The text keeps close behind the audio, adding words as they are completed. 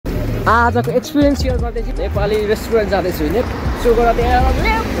आजको experience share गर्दैछु। Nepali restaurant जाँदैछु नि सो गरेर त्यहाँ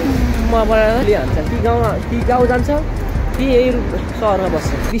मबाट लिइहाल्छ कि गाउँ जान्छ कि यही सहरमा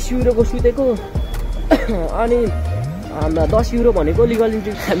बस्छ। 20 युरोको सुतेको अनि 10 युरो भनेको लिगल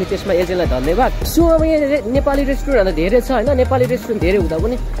इन्ट्री। हामी त्यसमा एजेन्टलाई धन्यवाद। सो अब यहाँ नेपाली रेस्टुरेन्ट धेरै छ होइन, नेपाली रेस्टुरेन्ट धेरै हुँदा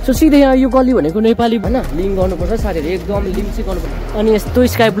पनि सो सिधै यहाँ यो गल्ली भनेको नेपाली होइन, लिङ्क गर्नुपर्छ साथीहरू, एकदम लिङ्क चाहिँ गर्नुपर्छ। अनि यस्तो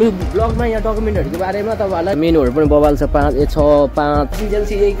स्काई ब्लू ब्लगमा यहाँ डकुमेन्टहरूको बारेमा तपाईँहरूलाई मेनुहरू पनि बबाल छ। 5 सिजन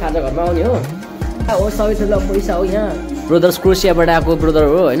चाहिँ यही खाजा घरमा आउने हो सबै ठुलो पैसा हो। यहाँ ब्रदर्स क्रोसियाबाट आएको ब्रदर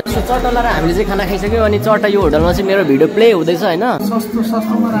हो होइन। सो चट्टा लाएर हामीले चाहिँ खाना खाइसक्यो अनि चट्टा यो होटलमा चाहिँ मेरो भिडियो प्ले हुँदैछ होइन।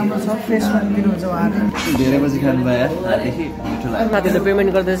 सस्तोमा राम्रो छ, फ्रेस पनि दिनुहुन्छ उहाँले। धेरै बजी खानु भयो माथि त पेमेन्ट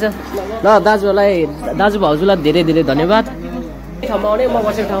गर्दैछ ल। दाजु भाउजूलाई धेरै धेरै धन्यवाद। ठाउँमा आउने म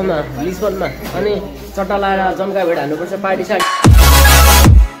बसेको ठाउँमा लिस्बनमा अनि चट्टा लाएर जम्का भेट हान्नुपर्छ party सार्टी।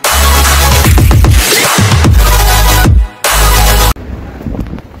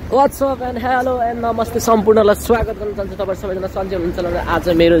 What's up and hello and नमस्ते सम्पूर्णलाई स्वागत गर्न चाहन्छु। तपाईहरु सबैजना सन्चै हुनुहुन्छ होला। आज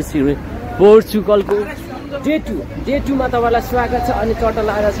मेरो पोर्चुगलको डे 2 मा तपाईहरुलाई स्वागत छ। अनि चट्टा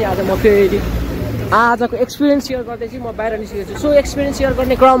लाएर चाहिँ आज म फेरि आजको एक्सपिरियन्स सेयर गर्दैछु। म बाहिर निस्केको छु। सो एक्सपिरियन्स सेयर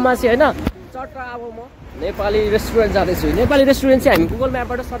गर्ने क्रममा चाहिँ होइन चट्टा अब म नेपाली रेस्टुरेन्ट जाँदैछु। नेपाली रेस्टुरेन्ट चाहिँ हामी गुगल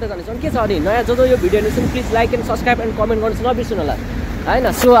म्यापबाट सर्च जानेछौँ। के छ अनि नयाँ जो यो भिडियो हेर्नुहुन्छ please like and subscribe and comment गर्नु नबिर्सनु होला होइन।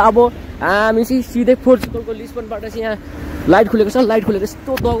 सो अब हामी चाहिँ सिधै पोर्चुगलको लिस्बनबाट चाहिँ यहाँ लाइट खुलेको छ। लाइट खुलेको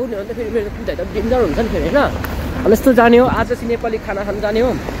यस्तो दगाउने हो नि त फेरि कुदाइ त डेन्जर हुन्छ नि फेरि होइन। अनि यस्तो जाने हो। आज चाहिँ नेपाली खाना खानु जाने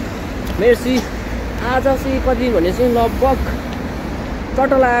हो। मेरो चाहिँ आज चाहिँ कति भने चाहिँ लगभग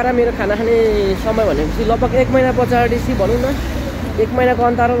चट्टा लाएर मेरो खाना खाने समय भनेपछि लगभग 1 महिना पछाडि चाहिँ भनौँ न 1 महिनाको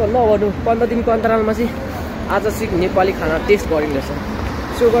अन्तराल नभनौँ 15 दिनको अन्तरालमा चाहिँ आज चाहिँ नेपाली खाना टेस्ट गरिँदैछ।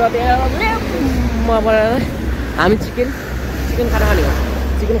 सो गरेर त्यहाँ मबाट हामी चिकन खाना खाने हो।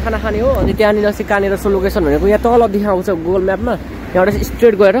 चिकन खाना खाने हो अनि त्यहाँनिर चाहिँ कहाँनिर छ लोकेसन भनेको यहाँ तल देखाउँछ गुगल म्यापमा। यहाँबाट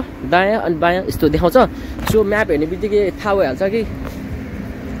स्ट्रेट गएर दायाँ अनि बायाँ यस्तो देखाउँछ। सो म्याप हेर्ने बित्तिकै थाहा भइहाल्छ कि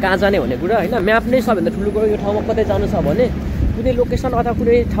कहाँ जाने भन्ने कुरा होइन। म्याप नै सबभन्दा ठुलो कुरो। यो ठाउँमा कतै जानु छ भने कुनै लोकेसन अथवा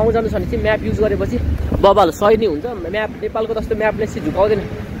कुनै ठाउँ जानु छ भने चाहिँ म्याप युज गरेपछि बबाल सही नै हुन्छ। म्याप नेपालको जस्तो म्यापले चाहिँ झुकाउँदैन।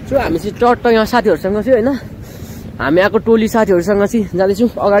 सो हामी चाहिँ टट्ट यहाँ साथीहरूसँग चाहिँ होइन हामी आएको टोली साथीहरूसँग चाहिँ जाँदैछौँ।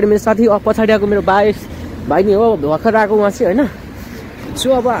 अगाडि मेरो साथी पछाडि आएको मेरो भाइ नै हो भर्खर आएको उहाँ चाहिँ होइन। सो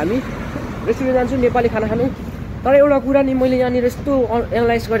अब हामी रेस्टुरेन्ट जान्छु नेपाली खाना खानु। तर एउटा कुरा नि मैले यहाँनिर यस्तो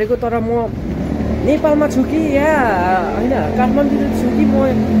एनालाइज गरेको तर म नेपालमा छु कि या होइन काठमाडौँ छु कि म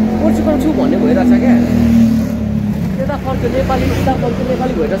पोर्चुगल छु भन्ने भइरहेछ क्या। त्यता फर्क्यो नेपाली उता फर्क्यो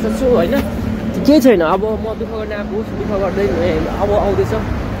नेपाली भइरहेछ। सो होइन केही छैन। अब म दुःख गर्ने आएको दुःख गर्दै अब आउँदैछ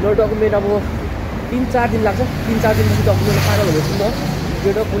मेरो डकुमेन्ट। अब 3-4 दिन लाग्छ। 3-4 दिनपछि डकुमेन्ट फाइनल हुनेछु म।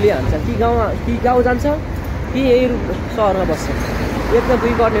 यो डकुले हान्छ कि गाउँ जान्छ कि यही सहरमा बस्छ। 1 र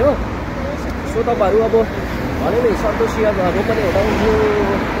 2 गर्ने हो। सो तपाईँहरू अब भन्यो नि सन्तोषिया रोपने हुँदा यो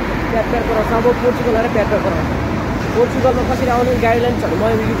प्यार गराउँछ। अब पोर्चुगल आएर प्यार गराउँछ। पोर्चुगलमा कसरी आउने गाइडलाइन्सहरू म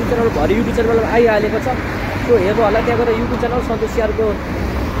युट्युब च्यानल भरि युट्युब च्यानलमा आइहालेको छ। सो हेर्नु होला त्यहाँ गएर युट्युब च्यानल सन्तोषियाको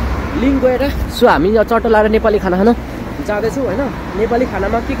लिङ्क गएर। सो हामी यहाँ चट्टा लाएर नेपाली खाना खान जाँदैछौँ होइन। नेपाली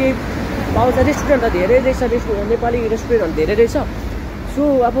खानामा के पाउँछ रेस्टुरेन्ट त धेरै रहेछ। नेपाली रेस्टुरेन्टहरू धेरै रहेछ। सो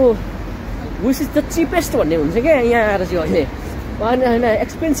अब विच इज द चिपेस्ट भन्ने हुन्छ क्या यहाँ आएर चाहिँ होइन। होइन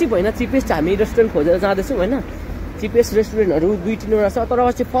एक्सपेन्सिभ होइन चिपेस्ट। हामी रेस्टुरेन्ट खोजेर जाँदैछौँ होइन। चिपेस्ट रेस्टुरेन्टहरू 2-3वटा छ। तर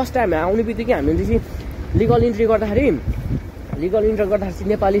चाहिँ फर्स्ट टाइम आउने बित्तिकै हामीले चाहिँ लिगल इन्ट्री गर्दाखेरि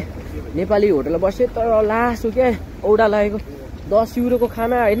चाहिँ नेपाली होटलमा बस्यो। तर लास्ट हो क्या औडा लागेको 10 युरोको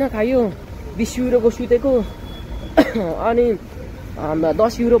खाना होइन खायो। 20 युरोको सुतेको अनि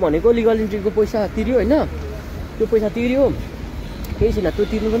 10 युरो भनेको लिगल इन्ट्रीको पैसा तिर्यो होइन। त्यो पैसा तिर्यो केही छैन त्यो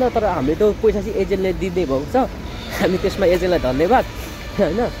तिर्नु पनि। तर हामीले त्यो पैसा चाहिँ एजेन्टले दिँदै भएको छ। हामी त्यसमा एजेन्टलाई धन्यवाद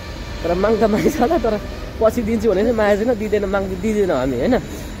होइन। तर माग्दा माग्छ होला तर पछि दिन्छु भने चाहिँ मागेको छैन दिँदैन दिँदैन हामी होइन।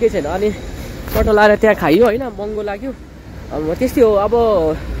 केही छैन। अनि चट्टा लाएर त्यहाँ खाइयो होइन। महँगो लाग्यो। अब त्यस्तै हो। अब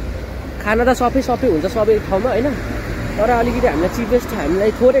खाना त सबै हुन्छ सबै ठाउँमा होइन। तर अलिकति हामीलाई चिपेस्ट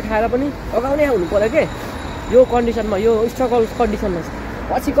हामीलाई थोरै खाएर पनि अगाउनै हुनु पऱ्यो के यो कन्डिसनमा यो स्ट्रगल कन्डिसनमा।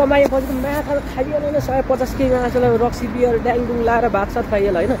 पछि कमाएपछि त माछा खाइहालेन 150 केही माछालाई रक्सी बियर ड्याङडुङ लाएर भातसात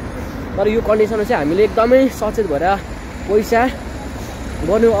खाइहाल्यो होइन। तर यो कन्डिसनमा चाहिँ हामीले एकदमै सचेत भएर पैसा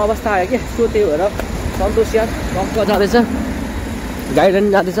बन्यो अवस्था आयो क्या। सो त्यही भएर सन्तोषिया टक्क जाँदैछ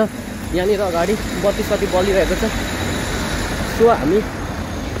गाइडलाइन जाँदैछ। यहाँनिर अगाडि बत्ती बलिरहेको छ। सो हामी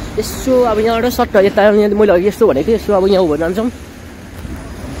यसो अब यहाँबाट सट्ट यता मैले अघि यस्तो भनेको थिएँ। यसो अब यहाँ उभो जान्छौँ।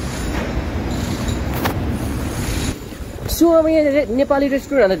 सो अब यहाँ नेपाली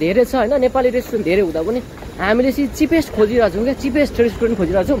रेस्टुरेन्ट धेरै छ होइन। नेपाली रेस्टुरेन्ट धेरै हुँदा पनि हामीले चाहिँ चिपेस्ट खोजिरहेको छौँ क्या। चिपेस्ट रेस्टुरेन्ट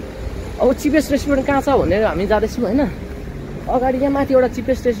खोजिरहेको छौँ। अब चिपेस्ट रेस्टुरेन्ट कहाँ छ भनेर हामी जाँदैछौँ होइन। अगाडि यहाँ माथि एउटा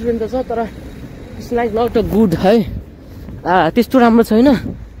चिपेस्ट रेस्टुरेन्ट त छ तर it's like not a good है। त्यस्तो राम्रो छैन।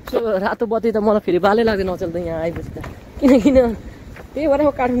 रातो बत्ती त मलाई फेरि बालै लाग्दैन अचेल त यहाँ आइपछि त किन त्यही भएर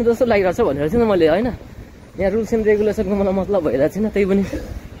काठमाडौँ जस्तो लागिरहेछ भनेर चाहिँ मैले होइन यहाँ रुल्स एन्ड रेगुलेसनको मलाई मतलब भइरहेको छैन त्यही पनि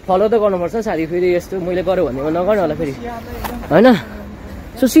फलो त गर्नुपर्छ साथी फेरि यस्तो मैले गरेँ भन्ने नगर्नु होला फेरि होइन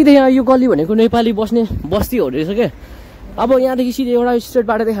सो सिधै यहाँ यो गल्ली भनेको नेपाली बस्ने बस्ती हो रहेछ क्या अब यहाँदेखि सिधै एउटा स्ट्रेट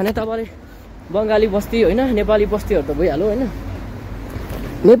बाटो देखाने तपाईँले बङ्गाली बस्ती होइन नेपाली बस्तीहरू त भइहाल्यो होइन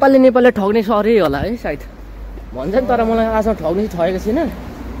नेपालले ठग्ने सरै होला है सायद भन्छ नि तर मलाई आज ठग्ने चाहिँ ठगेको छैन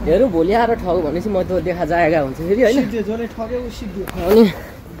हेरौँ भोलि आएर ठग भनेपछि म त देखा जाएगा हुन्छ फेरि होइन अनि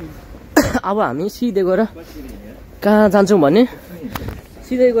अब हामी सिधै गएर कहाँ जान्छौँ भने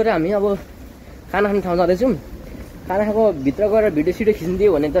सिधै गएर हामी अब खाना खाने ठाउँ जाँदैछौँ खाना खाएको भित्र गएर भिडियो सिडियो खिचिदियो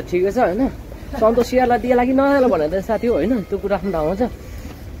भने त ठिकै छ होइन सन्तोषलाई दिएला कि नदिएला भनेर त साथी हो होइन त्यो कुरा आफ्नो ठाउँमा छ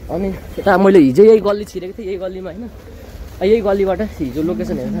अनि यता मैले हिजो यही गल्ली छिरेको थिएँ यही गल्लीमा होइन यही गल्लीबाट हिजो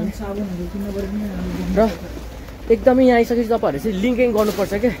लोकेसन हेर्नु र एकदमै यहाँ आइसकेपछि तपाईँहरू चाहिँ लिङ्किङ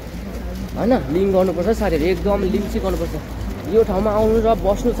गर्नुपर्छ क्या होइन लिङ्क गर्नुपर्छ साथीहरू एकदम लिङ्क चाहिँ गर्नुपर्छ यो ठाउँमा आउनु र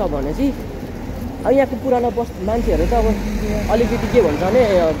बस्नु छ भने चाहिँ अब यहाँको पुरानो मान्छेहरू त अब अलिकति के भन्छ भने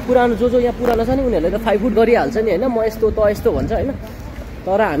पुरानो जो यहाँ पुरानो छ नि उनीहरूले त 5 फुट गरिहाल्छ नि होइन म यस्तो त यस्तो भन्छ होइन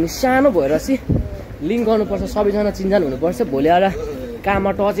तर हामी सानो भएर चाहिँ लिङ्क गर्नुपर्छ सबैजना चिन्जान हुनुपर्छ भोलि आएर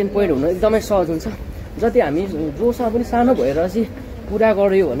काममा टच एन्ड पोइन्ट हुनु एकदमै सहज हुन्छ जति हामी जोसँग पनि सानो भएर चाहिँ पुरा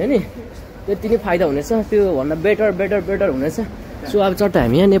गऱ्यो भने नि त्यति नै फाइदा हुनेछ त्यो भन्दा बेटर हुनेछ सो अब चट्ट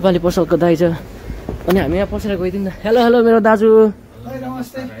हामी यहाँ नेपाली पसलको दाइ छ अनि हामी यहाँ पसेर गइदिउँ न हेलो मेरो दाजु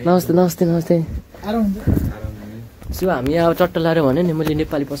नमस्ते सो हामी अब चट्ट लाएर भने नि मैले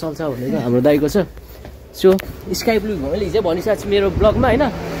नेपाली पसल छ भनेको हाम्रो दाइको छ सो स्काई ब्लू मैले हिजो भनिसकेको छु मेरो ब्लगमा होइन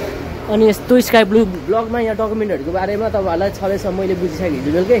अनि यस्तो स्काई ब्लू ब्लगमा यहाँ डकुमेन्टहरूको बारेमा तपाईँहरूलाई छँदैछ मैले बुझिसकेँ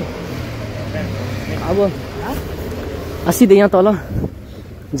हिजो बेलुकै अब सिधै यहाँ तल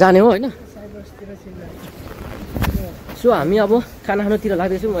जाने हो होइन सो हामी अब खाना खानुतिर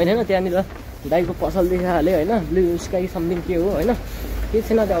लाग्दैछौँ होइन त्यहाँनिर दाइको पसल देखाइहालेँ होइन ब्लू स्काई समथिङ के हो होइन केही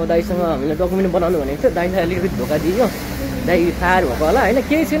छैन अब दाइसँग हामीले डकुमेन्ट बनाउनु भनेको थियो दाइलाई अलिकति धोका दियो दाइ फायर भएको होला होइन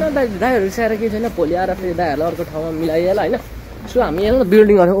केही छैन दाइहरू रिसाएर केही छैन भोलि आएर फेरि दाइहरूलाई अर्को ठाउँमा मिलाइहाल्छ होइन सो हामी हेर्नु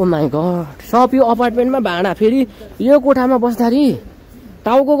बिल्डिङहरू ओ माई गड सब यो अपार्टमेन्टमा भाडा फेरि यो कोठामा बस्दाखेरि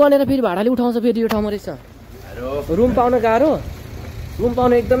टाउको गनेर फेरि भाडाले उठाउँछ फेरि यो ठाउँमा रहेछ रुम पाउन गाह्रो रुम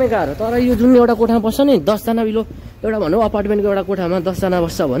पाउनु एकदमै गाह्रो तर यो जुन एउटा कोठामा बस्छ नि 10 जना बिलो एउटा भनौँ अपार्टमेन्टको एउटा कोठामा 10 जना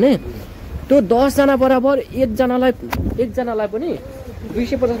बस्छ भने त्यो 10 जना बराबर एकजनालाई पनि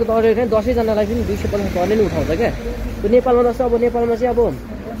 250 को दर होइन 10 जनालाई पनि 250 दरले नै उठाउँछ क्या त्यो नेपालमा जस्तो अब नेपालमा चाहिँ अब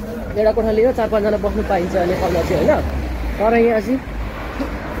एउटा कोठा लिएर 4-5 जना बस्नु पाइन्छ नेपालमा चाहिँ होइन तर यहाँ चाहिँ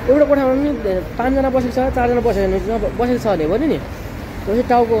एउटा कोठामा पनि 5 जना बसेको छ 4 जना बसेको छ भने नि त्यो चाहिँ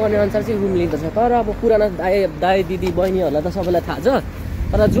टाउको गर्ने अनुसार चाहिँ रुम लिँदछ तर अब पुरानो दाइ दिदी बहिनीहरूलाई त सबैलाई थाहा छ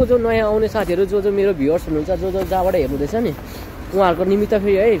तर जो नयाँ आउने साथीहरू जो मेरो भ्युअर्स हुनुहुन्छ जो जहाँबाट हेर्नुहुँदैछ नि उहाँहरूको निमित्त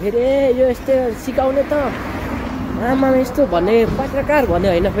फेरि यो यस्तै सिकाउने त आमामा यस्तो भन्ने पत्रकार भन्ने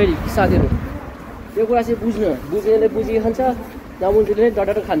होइन फेरि साथीहरू त्यो कुरा चाहिँ बुझ्नेले बुझिखान्छ नबुझ्नेले नै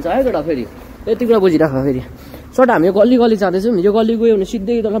डटाटो खान्छ है एउटा फेरि यति कुरा बुझिराख फेरि सट हामी यो गल्ली जाँदैछौँ यो गल्ली गयो भने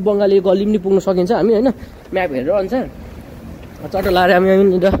सिधै तल बङ्गाली गल्ली पनि पुग्न सकिन्छ हामी होइन म्याप हेरेर अनुसार चट्ट लाएर हामी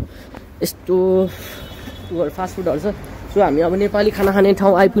यस्तो फास्ट फुडहरू छ सो हामी अब नेपाली खाना खाने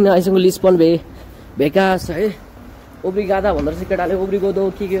ठाउँ आइसक्यो लिस्बन भेकास है ओब्रिगादा भन्दो रहेछ केटाले ओब्रिगोदो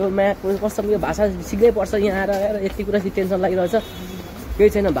के हो म्याप कस्तो यो भाषा सिक्नै पर्छ यहाँ आएर यति कुरा चाहिँ टेन्सन लागिरहेछ केही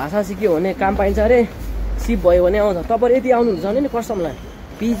छैन भाषा सिक्यो भने काम पाइन्छ अरे सिप भयो भने आउँछ तपाईँहरू यति आउनुहुन्छ भने नि कस्टमरलाई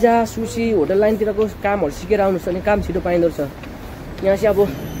पिज्जा सुसी होटल लाइनतिरको कामहरू सिकेर आउनुहोस् भने काम छिटो पाइँदो रहेछ यहाँ चाहिँ अब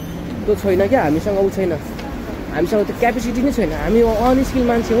त्यो छैन क्या हामीसँग ऊ छैन हामीसँग त्यो क्यापेसिटी नै छैन हामी अनस्किल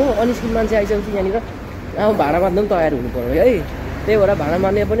मान्छे हो अनस्किल मान्छे आइसकेपछि यहाँनिर अब भाडा मार्न पनि तयार हुनु पर्यो है त्यही भएर भाडा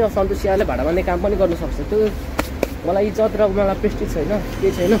मार्ने पनि सन्तोष यारले भाडा मार्ने काम पनि गर्नु सक्छ त्यो मलाई इज्जत र मलाई प्रेस्टिज छैन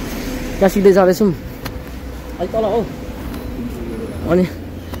केही छैन त्यहाँ सिधै जाँदैछौँ अलिक तल हो अनि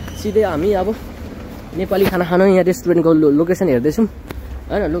सिधै हामी अब नेपाली खाना खानु यहाँ रेस्टुरेन्टको लोकेसन हेर्दैछौँ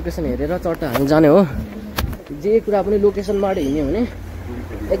होइन लोकेसन हेरेर चट्ट हामी जाने हो जे कुरा पनि लोकेसनबाट हिँड्यो भने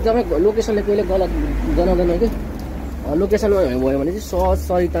एकदमै लोकेसनले कहिले गलत जनाउँदैन कि लोकेसनमा भयो भने चाहिँ सहज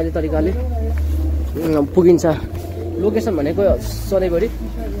सजिलो तरिकाले पुगिन्छ लोकेसन भनेको सधैँभरि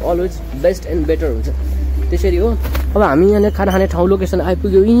अलवेज बेस्ट एन्ड बेटर हुन्छ त्यसरी हो अब हामी यहाँनिर खाना खाने ठाउँ लोकेसन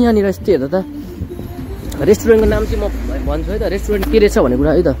आइपुग्यो यहाँनिर यस्तो हेर्दा त रेस्टुरेन्टको नाम चाहिँ म भन्छु है त रेस्टुरेन्ट के रहेछ भन्ने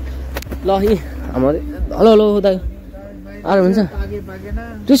कुरा है त ल यी हाम्रो हेलो दाइ आएर हुन्छ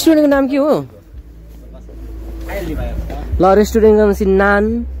रेस्टुरेन्टको नाम के हो ल रेस्टुरेन्टको नाम चाहिँ नान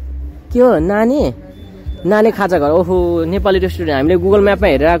के हो नाने खाजा घर ओहो नेपाली रेस्टुरेन्ट हामीले गुगल म्यापमा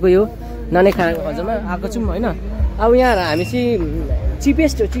हेरेर आएको यो नाने खाजामा आएको छौँ होइन अब यहाँ हामी चाहिँ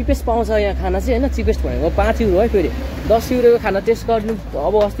चिपेस्ट पाउँछ यहाँ खाना चाहिँ होइन चिपेस्ट भनेको 5 युरो है फेरि 10 युरोको खाना टेस्ट गर्नु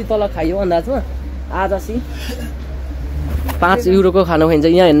अब अस्ति तल खायो अन्दाजमा आज चाहिँ 5 युरोको खाना खाइन्छ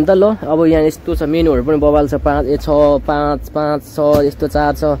यहाँ हेर्नु त ल अब यहाँ यस्तो छ मेनुहरू पनि बबाल छ 5 6 5 5 6 यस्तो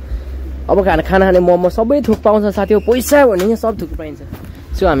 4 छ अब खाना खाने मोमो सबै थुक पाउँछ साथी पैसा भने यहाँ सब थुक पाइन्छ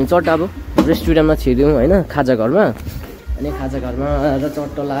सो हामी चट्ट अब रेस्टुरेन्टमा छिर्यौँ होइन खाजा घरमा अनि खाजा घरमा र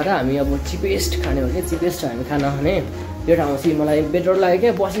चट्ट लाएर हामी अब चिपेस्ट खाने हो कि चिपेस्ट हामी खाना खाने त्यो ठाउँमा चाहिँ मलाई बेटर लाग्यो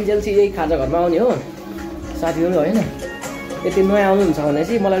क्या बसिन्जेल चाहिँ यही खाजा घरमा आउने हो साथीहरू होइन यति नयाँ आउनुहुन्छ भने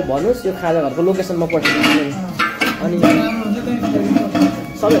चाहिँ मलाई भन्नुहोस् यो खाजा घरको लोकेसनमा पठाइदिनु अनि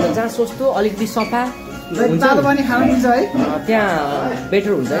सबैभन्दा जहाँ सस्तो अलिकति सफा त्यहाँ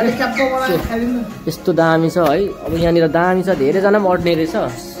बेटर हुन्छ यस्तो दामी छ है अब यहाँनिर दामी छ धेरैजना पनि अट्ने रहेछ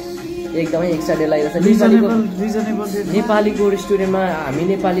एकदमै एक्साइटेड लागिरहेछ नेपालीको रेस्टुरेन्टमा हामी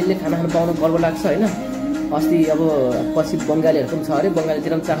नेपालीले खाना खानु पाउनु गर्व लाग्छ होइन अस्ति अब पछि बङ्गालीहरूको पनि छ अरे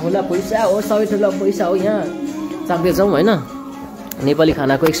बङ्गालीतिर पनि चाख्नुला पैसा हो सबै ठुलो पैसा हो यहाँ चाख्दैछौँ होइन नेपाली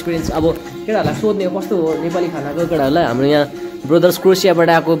खानाको एक्सपिरियन्स अब केटाहरूलाई सोध्ने कस्तो हो नेपाली खानाको केटाहरूलाई हाम्रो यहाँ ब्रदर्स क्रोसियाबाट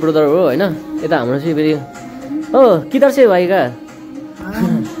आएको ब्रदर हो होइन यता हाम्रो चाहिँ फेरि हो किधर चाहिँ भाइका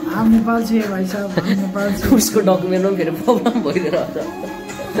उसको डकुमेन्टमा पनि फेरि प्रब्लम भइदिएर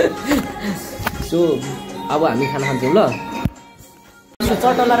सो अब हामी खाना खान्छौँ ल सो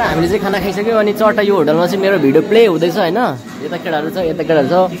चट्टा लाएर हामीले चाहिँ खाना खाइसक्यौँ अनि चट्टा यो होटलमा चाहिँ मेरो भिडियो प्ले हुँदैछ होइन यता केटाहरू छ यता केटाहरू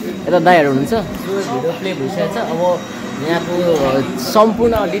छ यता दाइहरू हुनुहुन्छ भिडियो प्ले भइसकेको छ अब यहाँको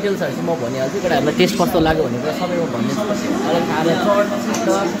सम्पूर्ण डिटेल्सहरू चाहिँ म भनिहाल्छु केटाहरूलाई टेस्ट कस्तो लाग्यो भनेर सबै म भनिदिन्छु अहिले खाएर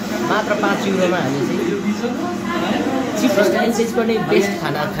मात्र 5 युरोमा हामी चाहिँ चिपेस्ट एन्ड चिजको नै बेस्ट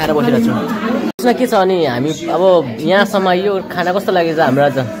खाना खाएर बसिरहेको छौँ त्यसमा के छ अनि हामी अब यहाँसम्म यो खाना कस्तो लागेको छ हाम्रो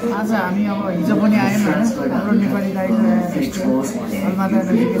आज हामी अब हिजो पनि आयौँ होइन हाम्रो नेपाली दाइको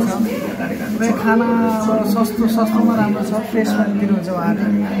खाना अब सस्तोमा राम्रो छ फ्रेस पनि दिनुहुन्छ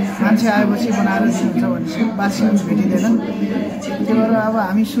उहाँहरूले मान्छे आएपछि बनाएर दिनुहुन्छ भने बासी भेटिँदैन त्यही भएर अब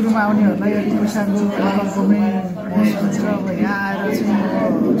हामी सुरुमा आउनेहरूलाई अलिक पैसाको कमै हुन्छ अब यहाँ आएर चाहिँ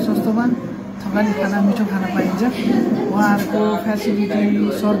सस्तोमा थकाली खाना मिठो खाना पाइन्छ उहाँहरूको फ्यासिलिटी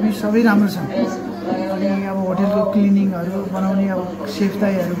सर्भिस सबै राम्रो छ अनि अब होटेलको क्लिनिङहरू बनाउने अब सेफ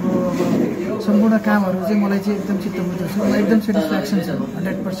दाइहरूको अब सम्पूर्ण कामहरू चाहिँ मलाई चाहिँ एकदम चित्तबुझ्दो छ एकदम सेटिस्फ्याक्सन छ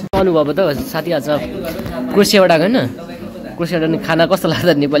 100%। अनुभव त साथी आज क्रोसियाबाट आएको होइन क्रोसियाबाट खाना कस्तो लाग्छ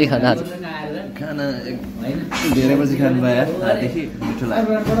नेपाली खाना खाना धेरै पछि खानु भयो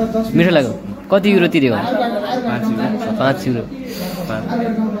मिठो लाग्यो कति युरो तिर्यो 5 युरो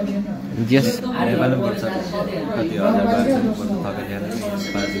जस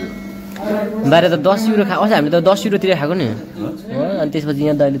बाहिर त 10 युरो खा अस्ति हामीले त 10 युरो तिरेर खाएको नि अनि त्यसपछि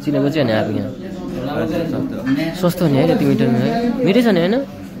यहाँ दाइले चिनेको चाहिँ अनि आएको यहाँ सस्तो नि है यति मिठो नि है मिठै छ नि होइन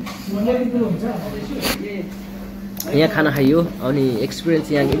यहाँ खाना खाइयो अनि एक्सपिरियन्स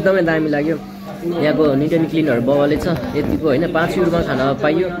यहाँ एकदमै दामी लाग्यो यहाँको निट एन्ड क्लिनहरू बवालै छ यतिको होइन 5 युरोमा खाना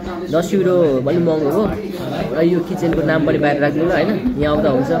पाइयो 10 युरो पनि महँगो हो र यो किचनको नाम पनि बाहिर राख्नु ल होइन यहाँ आउँदा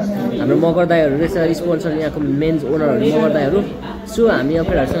हुन्छ हाम्रो मगर दाइहरू रहेछ स्पोन्सर यहाँको मेन्स ओनरहरू मगर दाइहरू सो हामी अब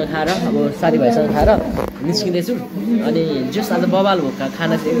केटाहरूसँग खाएर अब साथीभाइसँग खाएर निस्किँदैछौँ अनि जस आज बबाल हो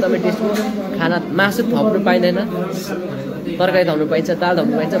खाना चाहिँ एकदमै टेस्टी खाना मासु थप्नु पाइँदैन तरकारी थप्नु पाइन्छ दाल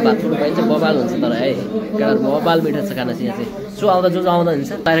थप्नु पाइन्छ भात थप्नु पाइन्छ बबाल हुन्छ तर है केटाहरू बबाल मिठो छ खाना चाहिँ यहाँ चाहिँ सो आउँदा जो आउँदा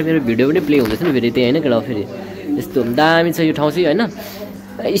हुन्छ बाहिर मेरो भिडियो पनि प्ले हुँदैछ नि फेरि त्यही होइन केटा फेरि यस्तो दामी छ यो ठाउँ चाहिँ होइन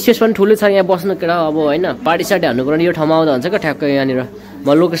स्पेस पनि ठुलो छ यहाँ बस्नु केटा अब होइन पार्टी सार्टी हान्नुको लागि यो ठाउँमा आउँदा हुन्छ क्या ठ्याक्कै यहाँनिर म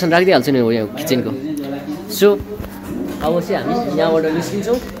लोकेसन राखिदिइहाल्छु नि यहाँ किचनको सो अब चाहिँ हामी यहाँबाट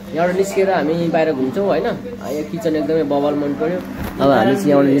निस्किन्छौँ यहाँबाट निस्केर हामी बाहिर घुम्छौँ होइन यहाँ किचन एकदमै बबाल मन पऱ्यो अब हामी चाहिँ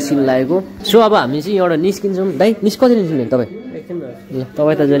यहाँबाट निस्किनु लागेको सो अब हामी चाहिँ यहाँबाट निस्किन्छौँ दाइ कति निस्किने तपाईँ ल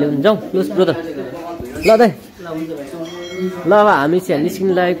तपाईँ त जहिले पनि जाउँ लुस ब्रोदर ल दाइ ल अब हामी चाहिँ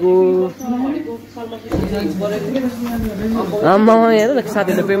निस्किनु लागेको आम्मा हेर न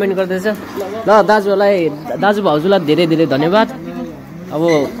साथीहरूले पेमेन्ट गर्दैछ ल दाजु भाउजूलाई धेरै धेरै धन्यवाद अब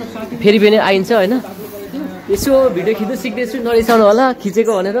फेरि पनि आइन्छ होइन यसो भिडियो खिच्नु सिक्दैछु नरिसाउनु होला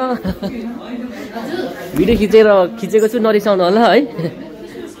खिचेको भनेर भिडियो खिचेको छु नरिसाउनु होला है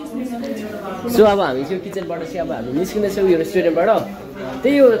सो अब हामी चाहिँ किचनबाट चाहिँ अब हामी निस्किँदैछौँ यो रेस्टुरेन्टबाट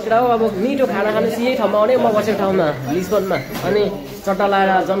त्यही हो केटा हो अब मिठो खाना खानु चाहिँ यही ठाउँमा आउने म बसेको ठाउँमा लिस्बनमा अनि चट्टा लगाएर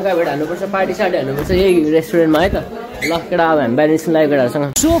जम्का भेट हान्नुपर्छ पार्टी सार्टी हान्नुपर्छ यही रेस्टुरेन्टमा है त ल केटा अब हामी बाहिर निस्किनु लागेको केटाहरूसँग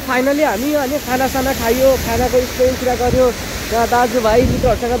सो फाइनली हामी अनि खानासाना खायो खानाको एक्सपिरियन्स कुरा गऱ्यो त्यहाँ दाजुभाइ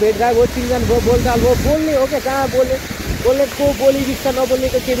मित्रहरूसँग भेट गएको चिनजान भयो बोलचाल भयो बोल्ने हो क्या कहाँ बोल्ने को बोली बिग्छ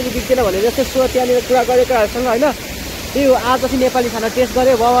नबोल्नेको के पनि बिग्दैन भने जस्तै सो त्यहाँनिर कुरा गरेको केटाहरूसँग होइन त्यही हो आज चाहिँ नेपाली खाना टेस्ट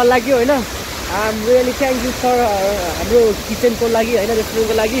गऱ्यो बवाल लाग्यो होइन रियली थ्याङ्क यू फर हाम्रो किचनको लागि होइन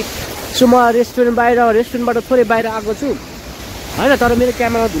रेस्टुरेन्टको लागि सो म रेस्टुरेन्टबाट थोरै बाहिर आएको छु होइन, तर मेरो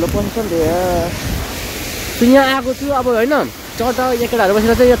क्यामेरा धुलो पसेछ नि त। सो यहाँ आएको छु अब होइन, चटा यहाँ केटाहरू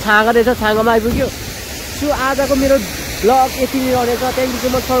बसेर चाहिँ यो छाँगा रहेछ, छाँगामा आइपुग्यो। सो आजको मेरो ब्लग यति नै रहेछ। Thank you so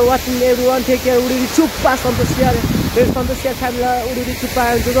much for watching everyone. Take care. उडुरी चुप्पा सन्तोष स्यार, मेरो सन्तोष स्यार फ्यामिलीलाई उडुरी चुप्पा।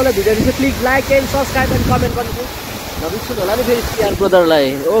 जसलाई भिडियो चाहिँ click like and subscribe and comment गर्नु नबिर्सिनु होला नि फेरि स्यार ब्रदरलाई।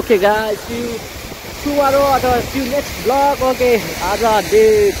 Okay guys, C you tomorrow अथवा C you next blog. Okay, आज डे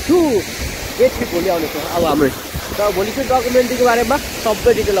 3 भोलि आउनेछ अब हाम्रो। र भोलि चाहिँ डकुमेन्ट्रीको बारेमा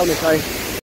सबै डिटेल आउनेछ है।